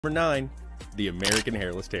Number 9. The American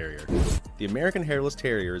Hairless Terrier. The American Hairless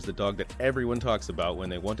Terrier is the dog that everyone talks about when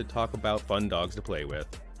they want to talk about fun dogs to play with.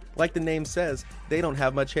 Like the name says, they don't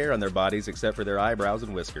have much hair on their bodies except for their eyebrows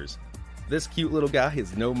and whiskers. This cute little guy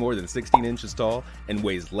is no more than 16 inches tall and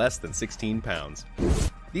weighs less than 16 pounds.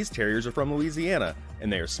 These terriers are from Louisiana,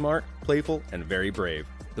 and they are smart, playful, and very brave.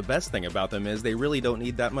 The best thing about them is they really don't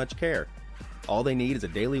need that much care. All they need is a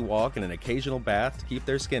daily walk and an occasional bath to keep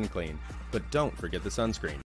their skin clean. But don't forget the sunscreen.